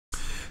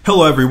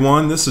Hello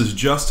everyone, this is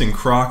Justin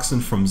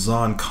Croxton from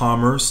Zon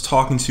Commerce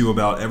talking to you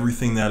about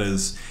everything that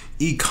is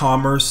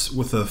e-commerce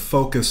with a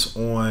focus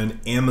on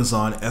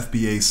Amazon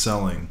FBA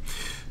selling,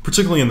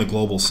 particularly in the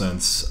global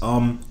sense.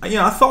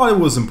 I thought it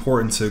was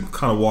important to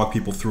kind of walk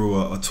people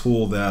through a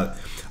tool that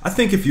I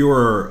think if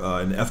you're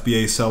an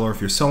FBA seller,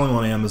 if you're selling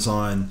on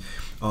Amazon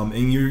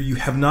and you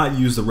have not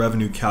used the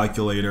revenue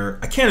calculator,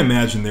 I can't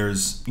imagine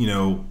there's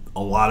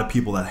a lot of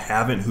people that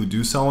haven't who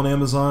do sell on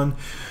Amazon.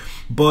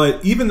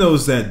 But even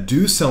those that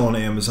do sell on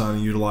Amazon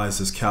and utilize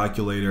this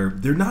calculator,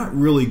 they're not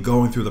really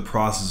going through the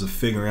process of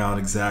figuring out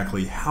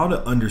exactly how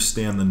to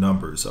understand the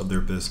numbers of their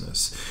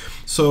business.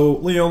 So,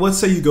 let's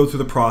say you go through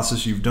the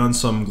process, you've done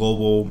some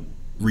global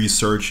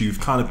research, you've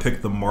kind of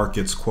picked the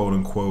markets, quote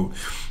unquote,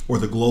 or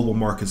the global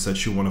markets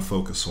that you want to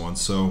focus on.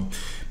 So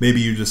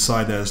maybe you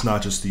decide that it's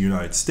not just the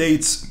United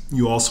States,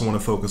 you also want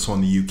to focus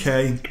on the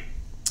UK,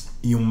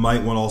 you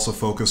might want to also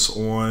focus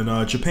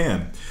on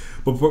Japan.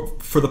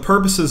 But for the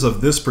purposes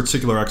of this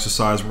particular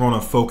exercise, we're going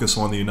to focus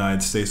on the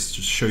United States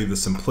to show you the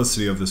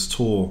simplicity of this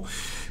tool,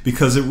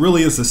 because it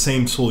really is the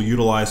same tool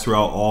utilized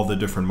throughout all the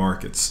different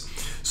markets.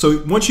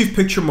 So once you've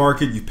picked your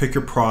market, you pick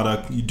your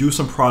product, you do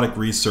some product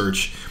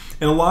research,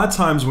 and a lot of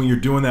times when you're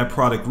doing that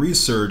product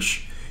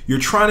research, you're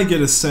trying to get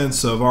a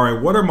sense of, all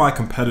right, what are my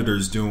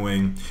competitors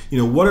doing?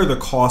 What are the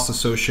costs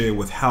associated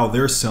with how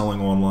they're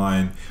selling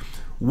online?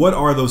 What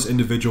are those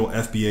individual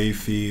FBA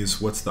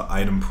fees? What's the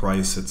item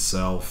price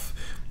itself?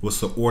 What's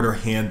the order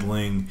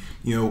handling?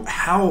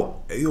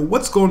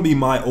 What's going to be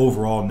my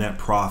overall net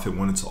profit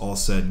when it's all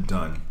said and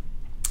done?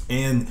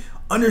 And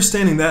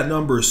understanding that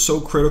number is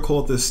so critical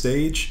at this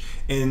stage,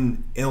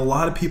 and a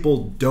lot of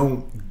people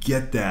don't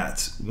get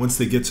that once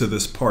they get to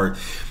this part.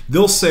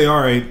 They'll say,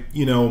 all right,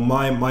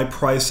 my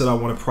price that I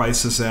want to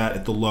price this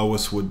at the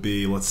lowest would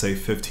be, let's say,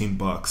 15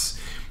 bucks.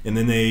 And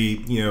then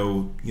they,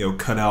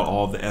 cut out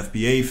all the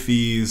FBA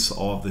fees,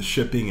 all of the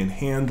shipping and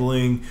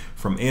handling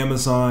from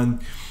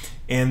Amazon.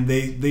 And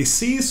they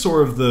see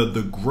sort of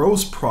the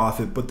gross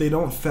profit, but they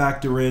don't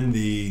factor in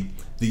the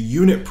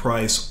unit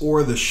price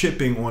or the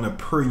shipping on a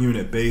per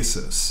unit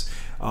basis.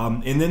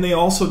 And then they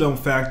also don't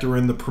factor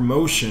in the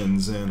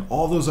promotions and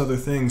all those other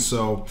things.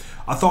 So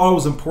I thought it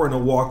was important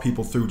to walk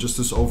people through just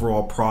this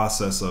overall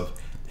process of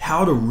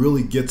how to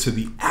really get to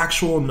the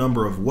actual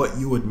number of what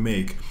you would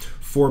make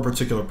for a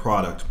particular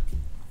product.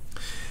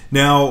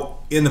 Now,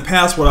 in the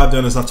past, what I've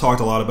done is I've talked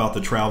a lot about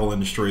the travel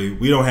industry.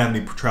 We don't have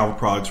any travel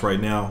products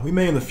right now. We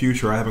may in the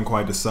future. I haven't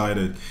quite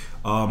decided.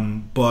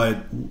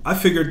 But I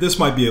figured this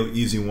might be an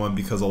easy one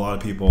because a lot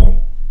of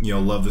people,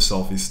 love the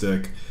selfie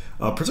stick.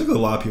 Particularly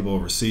a lot of people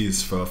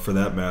overseas, for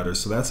that matter.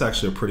 So that's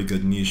actually a pretty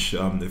good niche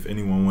if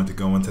anyone wanted to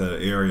go into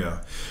that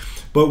area.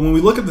 But when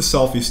we look at the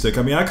selfie stick,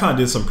 I kind of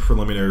did some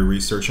preliminary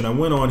research, and I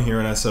went on here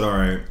and I said, all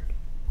right,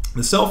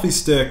 the selfie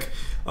stick.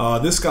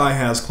 This guy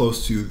has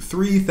close to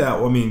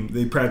 3,000,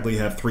 they practically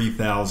have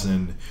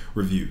 3,000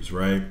 reviews,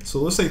 right? So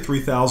let's say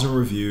 3,000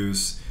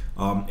 reviews,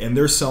 and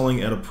they're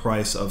selling at a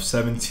price of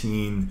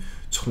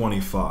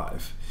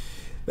 $17.25.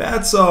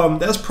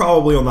 That's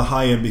probably on the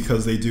high end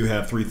because they do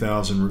have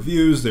 3,000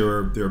 reviews.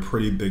 They're a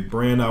pretty big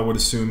brand, I would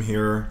assume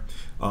here.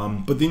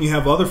 But then you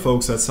have other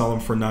folks that sell them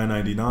for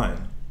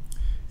 $9.99.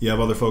 You have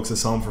other folks that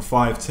sell them for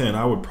 $5.10.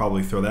 I would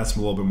probably throw that's a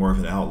little bit more of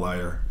an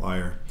outlier.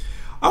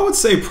 I would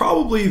say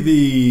probably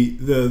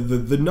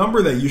the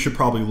number that you should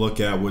probably look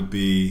at would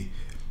be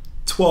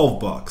 12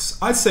 bucks.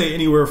 I'd say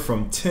anywhere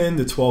from 10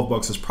 to 12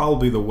 bucks is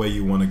probably the way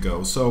you want to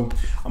go. So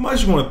I might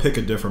just want to pick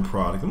a different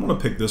product. I'm going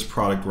to pick this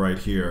product right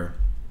here,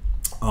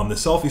 the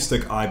Selfie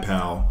Stick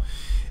iPal,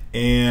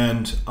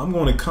 and I'm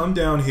going to come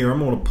down here. I'm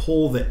going to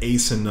pull the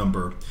ASIN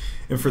number.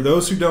 And for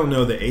those who don't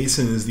know, the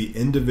ASIN is the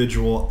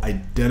individual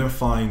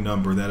identifying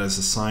number that is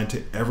assigned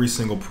to every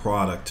single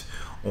product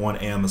on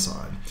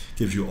Amazon.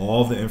 Gives you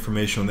all the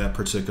information on that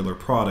particular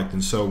product.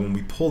 And so when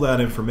we pull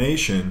that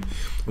information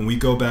and we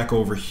go back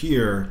over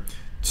here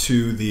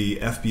to the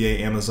FBA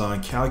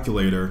Amazon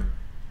calculator,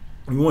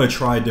 we want to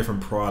try a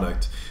different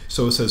product.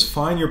 So it says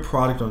find your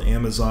product on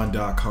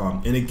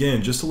Amazon.com. And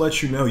again, just to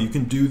let you know, you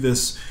can do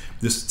this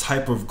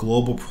type of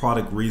global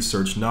product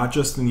research not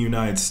just in the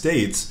United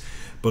States,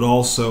 but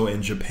also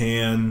in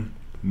Japan,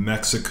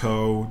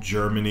 Mexico,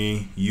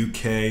 Germany,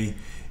 UK,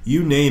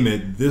 you name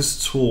it.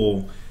 This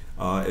tool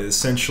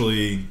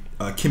essentially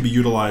can be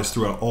utilized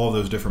throughout all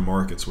those different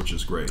markets, which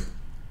is great.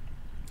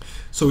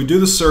 So we do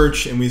the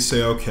search and we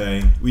say,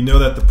 okay, we know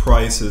that the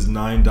price is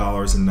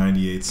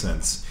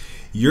 $9.98.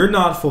 You're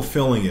not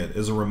fulfilling it,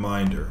 as a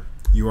reminder.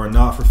 You are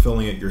not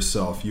fulfilling it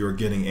yourself. You are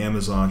getting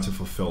Amazon to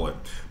fulfill it.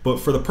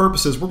 But for the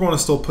purposes, we're going to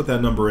still put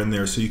that number in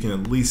there so you can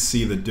at least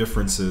see the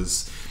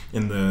differences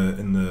in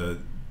the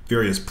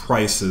various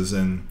prices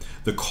and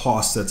the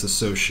cost that's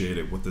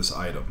associated with this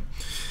item.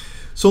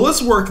 So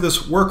let's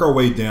work our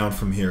way down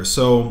from here.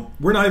 So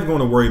we're not even going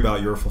to worry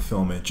about your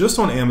fulfillment. Just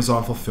on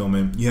Amazon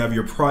fulfillment, you have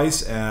your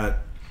price at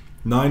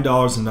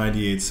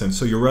 $9.98.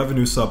 So your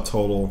revenue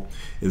subtotal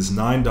is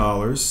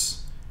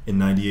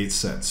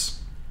 $9.98.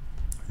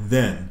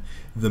 Then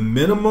the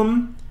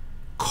minimum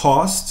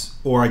cost,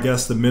 or I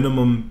guess the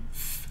minimum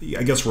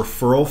I guess,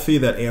 referral fee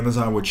that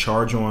Amazon would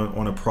charge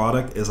on a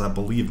product is, I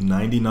believe,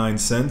 99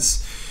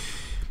 cents.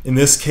 In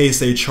this case,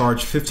 they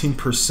charge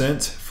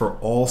 15% for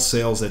all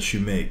sales that you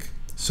make.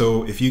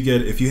 So if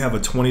you have a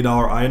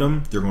 $20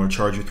 item, they're going to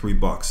charge you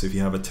 $3. If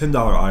you have a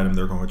 $10 item,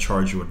 they're going to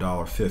charge you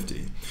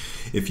 $1.50.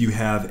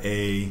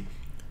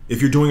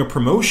 If you're doing a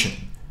promotion,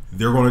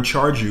 they're going to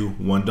charge you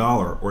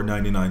 $1 or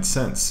 99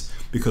 cents,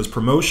 because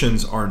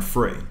promotions aren't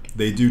free.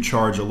 They do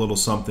charge a little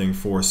something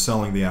for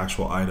selling the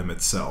actual item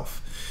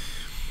itself.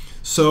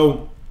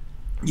 So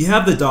you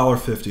have the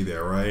 $1.50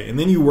 there, right? And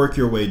then you work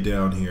your way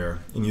down here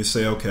and you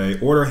say, okay,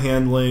 order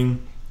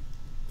handling,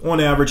 on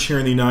average here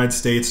in the United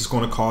States, is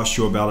going to cost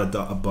you about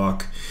a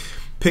buck.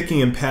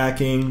 Picking and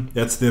packing,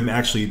 that's them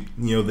actually,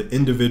 the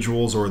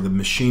individuals or the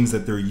machines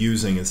that they're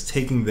using is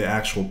taking the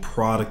actual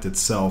product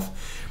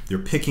itself. They're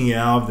picking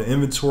out the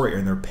inventory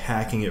and they're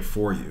packing it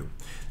for you.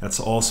 That's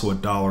also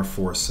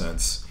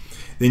 $1.04.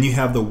 Then you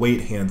have the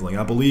weight handling.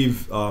 I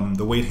believe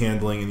the weight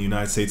handling in the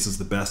United States is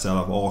the best out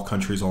of all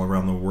countries all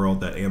around the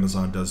world that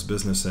Amazon does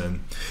business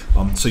in.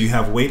 So you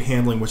have weight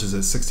handling, which is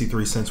at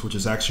 63 cents, which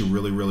is actually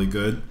really, really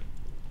good.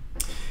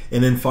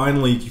 And then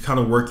finally, you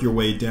kind of work your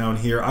way down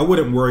here. I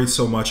wouldn't worry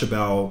so much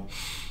about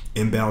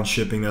inbound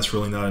shipping. That's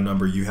really not a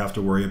number you have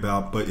to worry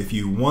about. But if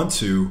you want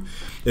to,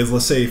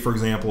 let's say, for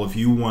example, if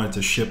you wanted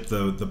to ship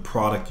the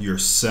product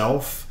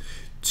yourself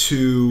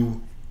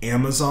to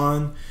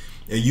Amazon,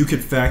 you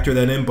could factor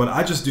that in. But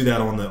I just do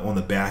that on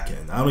the back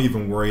end. I don't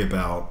even worry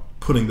about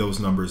putting those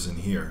numbers in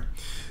here.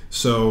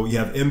 So you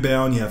have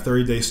inbound, you have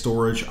 30-day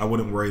storage. I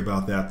wouldn't worry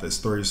about that.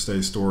 This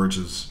 30-day storage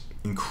is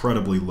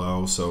incredibly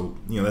low, so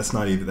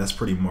that's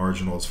pretty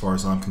marginal as far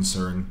as I'm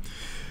concerned.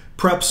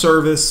 Prep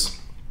service,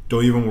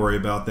 don't even worry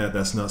about that.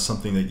 That's not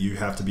something that you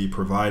have to be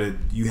provided.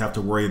 You have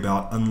to worry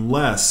about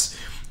unless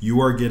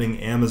you are getting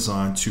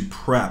Amazon to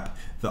prep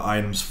the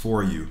items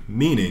for you,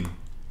 meaning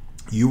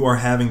you are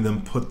having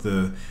them put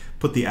the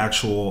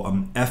actual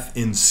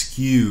FN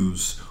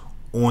SKUs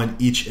on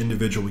each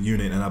individual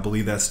unit, and I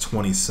believe that's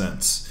 20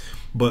 cents.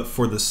 But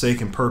for the sake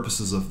and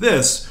purposes of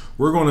this,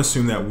 we're going to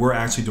assume that we're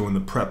actually doing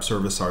the prep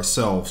service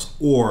ourselves,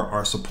 or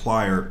our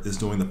supplier is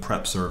doing the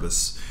prep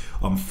service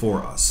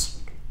for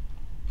us.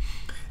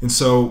 And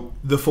so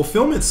the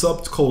fulfillment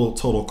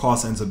subtotal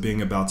cost ends up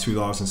being about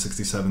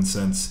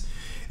 $2.67.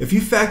 If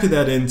you factor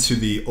that into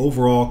the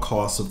overall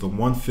cost of the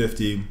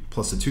 $150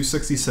 plus the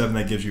 $2.67,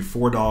 that gives you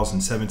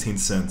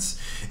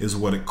 $4.17 is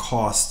what it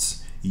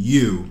costs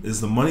you,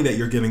 is the money that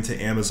you're giving to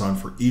Amazon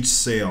for each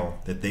sale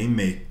that they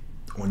make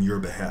on your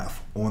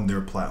behalf on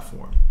their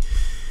platform.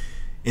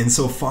 And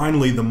so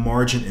finally, the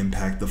margin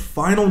impact, the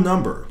final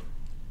number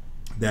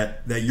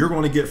that you're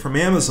going to get from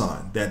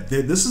Amazon,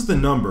 this is the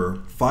number,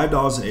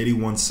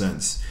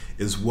 $5.81,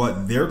 is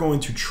what they're going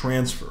to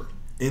transfer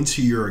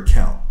into your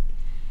account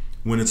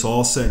when it's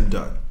all said and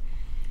done.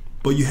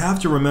 But you have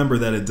to remember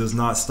that it does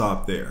not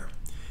stop there.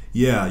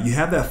 Yeah, you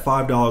have that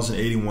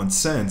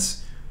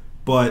 $5.81,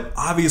 but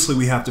obviously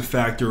we have to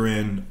factor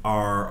in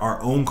our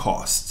own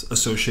costs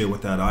associated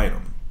with that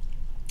item.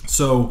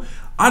 So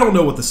I don't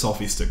know what the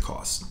selfie stick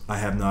costs. I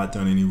have not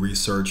done any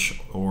research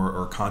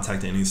or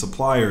contacted any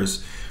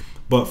suppliers,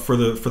 but for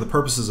the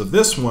purposes of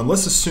this one,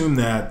 let's assume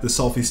that the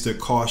selfie stick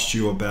costs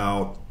you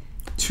about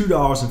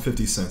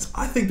 $2.50.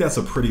 I think that's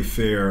a pretty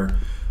fair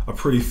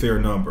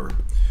number.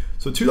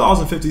 So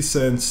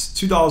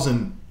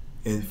 $2.50,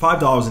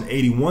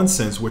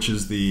 $5.81, which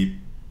is the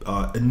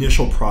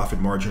initial profit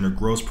margin or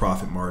gross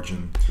profit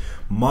margin,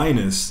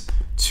 minus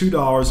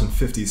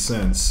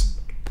 $2.50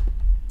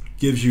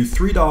 gives you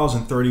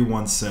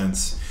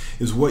 $3.31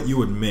 is what you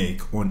would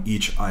make on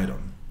each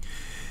item.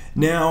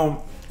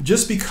 Now,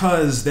 just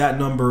because that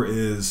number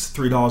is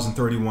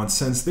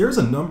 $3.31, there's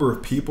a number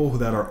of people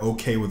that are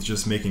okay with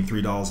just making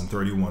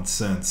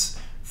 $3.31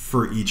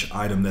 for each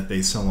item that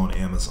they sell on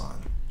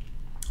Amazon.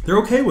 They're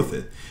okay with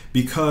it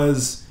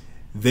because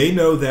they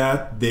know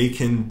that they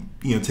can,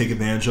 take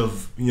advantage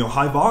of,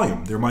 high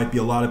volume. There might be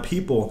a lot of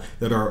people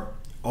that are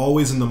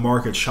always in the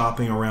market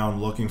shopping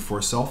around looking for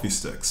selfie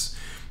sticks.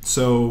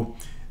 So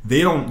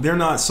they're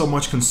not so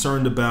much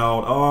concerned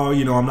about,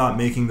 I'm not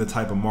making the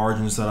type of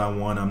margins that I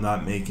want. I'm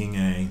not making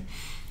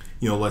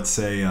let's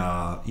say,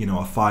 a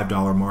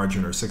 $5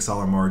 margin or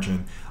 $6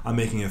 margin. I'm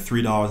making a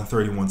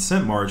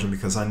 $3.31 margin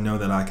because I know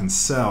that I can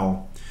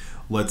sell,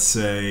 let's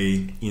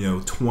say,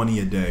 20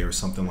 a day or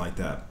something like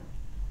that.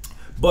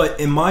 But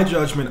in my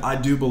judgment, I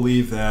do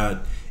believe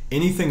that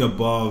anything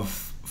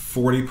above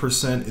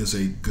 40% is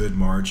a good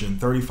margin.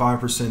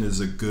 35% is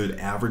a good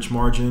average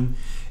margin.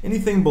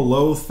 Anything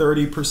below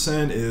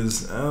 30%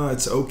 is,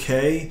 it's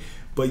okay,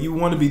 but you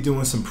want to be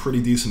doing some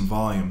pretty decent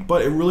volume.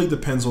 But it really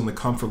depends on the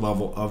comfort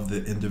level of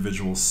the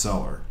individual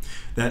seller,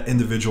 that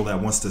individual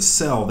that wants to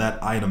sell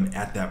that item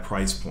at that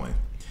price point.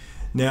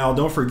 Now,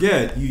 don't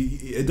forget,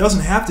 it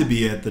doesn't have to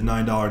be at the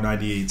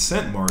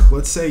 $9.98 mark.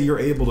 Let's say you're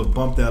able to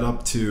bump that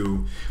up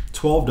to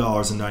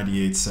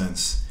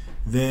 $12.98.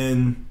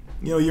 Then,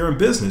 you're in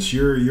business.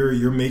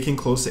 You're making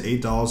close to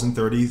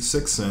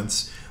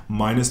 $8.36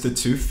 minus the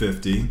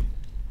 $2.50,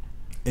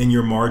 and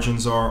your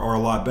margins are a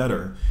lot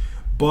better.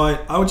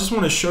 But I would just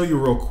want to show you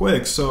real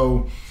quick.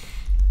 So,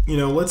 you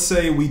know, let's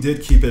say we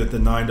did keep it at the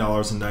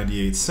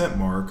 $9.98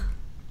 mark,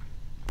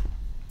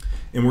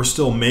 and we're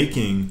still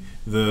making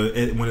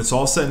when it's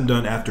all said and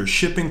done, after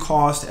shipping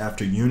cost,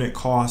 after unit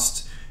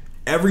cost,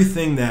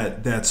 everything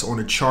that's on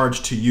a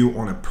charge to you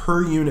on a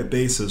per unit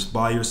basis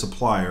by your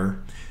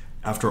supplier,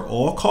 after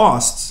all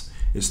costs,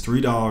 is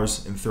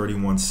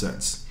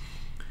 $3.31.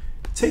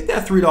 Take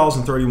that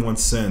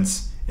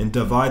 $3.31 and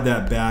divide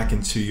that back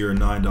into your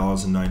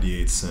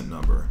 $9.98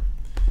 number.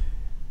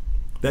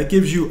 That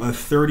gives you a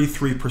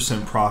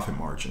 33% profit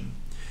margin.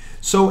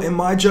 So in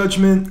my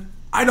judgment,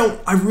 I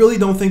really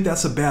don't think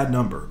that's a bad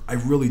number. I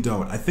really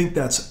don't. I think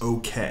that's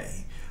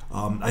okay.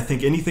 I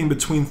think anything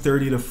between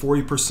 30 to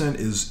 40%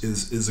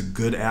 is a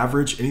good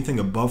average. Anything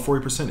above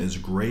 40% is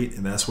great,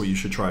 and that's what you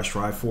should try to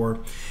strive for.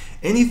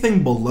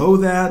 Anything below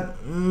that,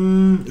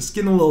 it's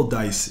getting a little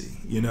dicey,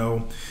 you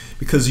know,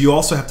 because you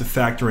also have to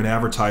factor in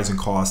advertising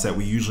costs that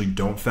we usually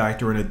don't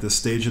factor in at this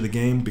stage of the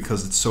game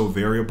because it's so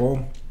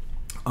variable.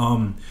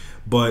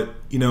 But,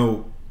 you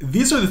know,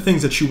 these are the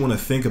things that you want to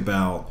think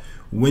about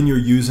when you're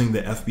using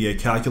the FBA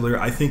calculator.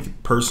 I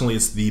think personally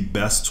it's the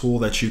best tool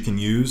that you can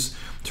use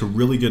to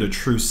really get a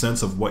true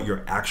sense of what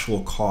your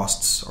actual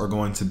costs are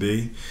going to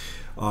be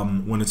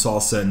when it's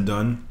all said and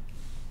done.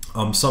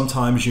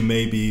 Sometimes you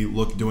may be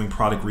doing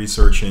product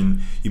research and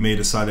you may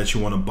decide that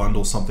you want to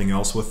bundle something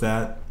else with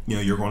that. You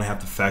know, you're going to have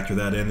to factor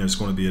that in. There's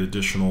going to be an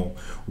additional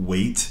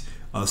weight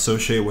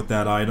associated with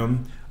that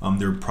item.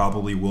 There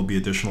probably will be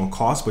additional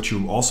costs, but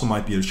you also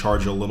might be to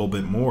charge a little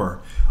bit more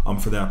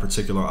for that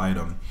particular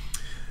item.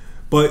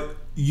 But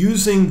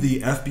using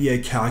the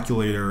FBA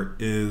calculator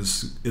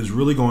is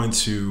really going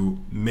to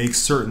make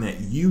certain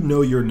that you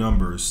know your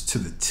numbers to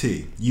the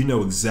T. You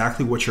know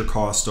exactly what your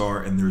costs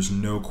are, and there's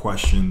no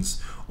questions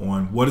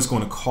on what it's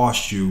going to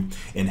cost you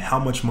and how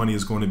much money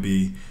is going to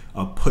be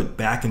put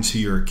back into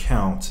your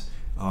account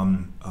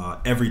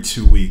every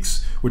 2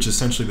 weeks, which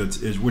is essentially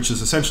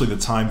the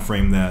time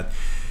frame that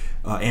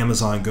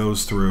Amazon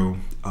goes through.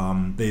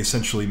 They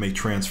essentially make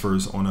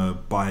transfers on a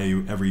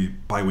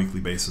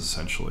bi-weekly basis,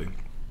 essentially.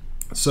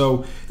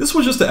 So this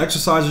was just an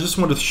exercise. I just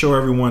wanted to show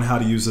everyone how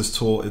to use this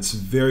tool. It's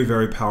very,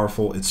 very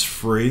powerful. It's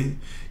free.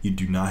 You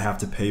do not have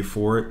to pay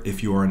for it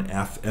if you are an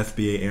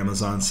FBA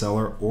Amazon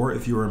seller, or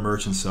if you're a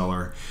merchant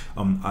seller.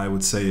 I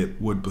would say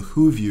it would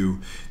behoove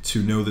you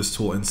to know this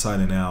tool inside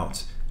and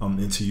out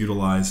and to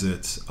utilize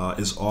it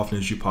as often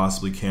as you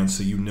possibly can,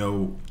 so you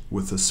know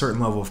with a certain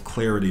level of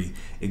clarity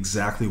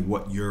exactly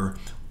what your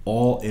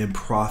all-in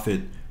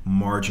profit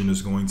margin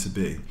is going to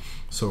be.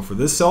 So for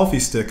this selfie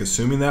stick,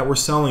 assuming that we're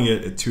selling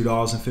it at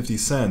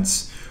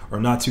 $2.50, or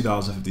not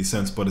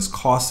 $2.50, but it's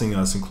costing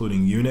us,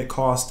 including unit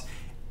cost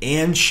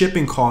and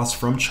shipping costs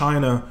from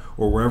China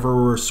or wherever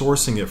we're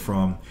sourcing it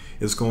from,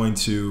 is going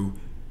to,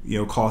 you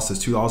know, cost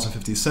us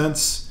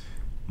 $2.50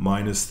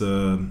 minus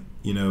the,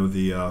 you know,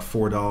 the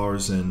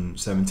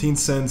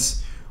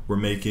 $4.17. We're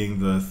making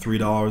the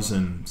 $3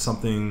 and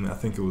something. I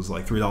think it was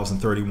like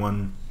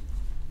 $3.31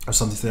 or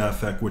something to that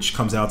effect, which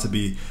comes out to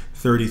be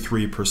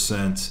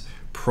 33%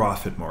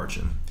 profit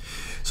margin.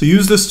 So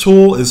use this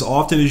tool as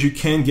often as you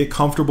can. Get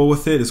comfortable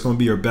with it. It's going to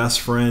be your best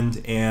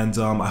friend, and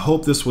I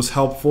hope this was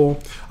helpful.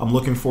 I'm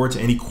looking forward to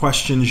any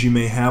questions you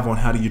may have on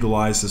how to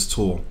utilize this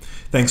tool.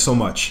 Thanks so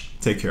much.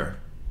 Take care.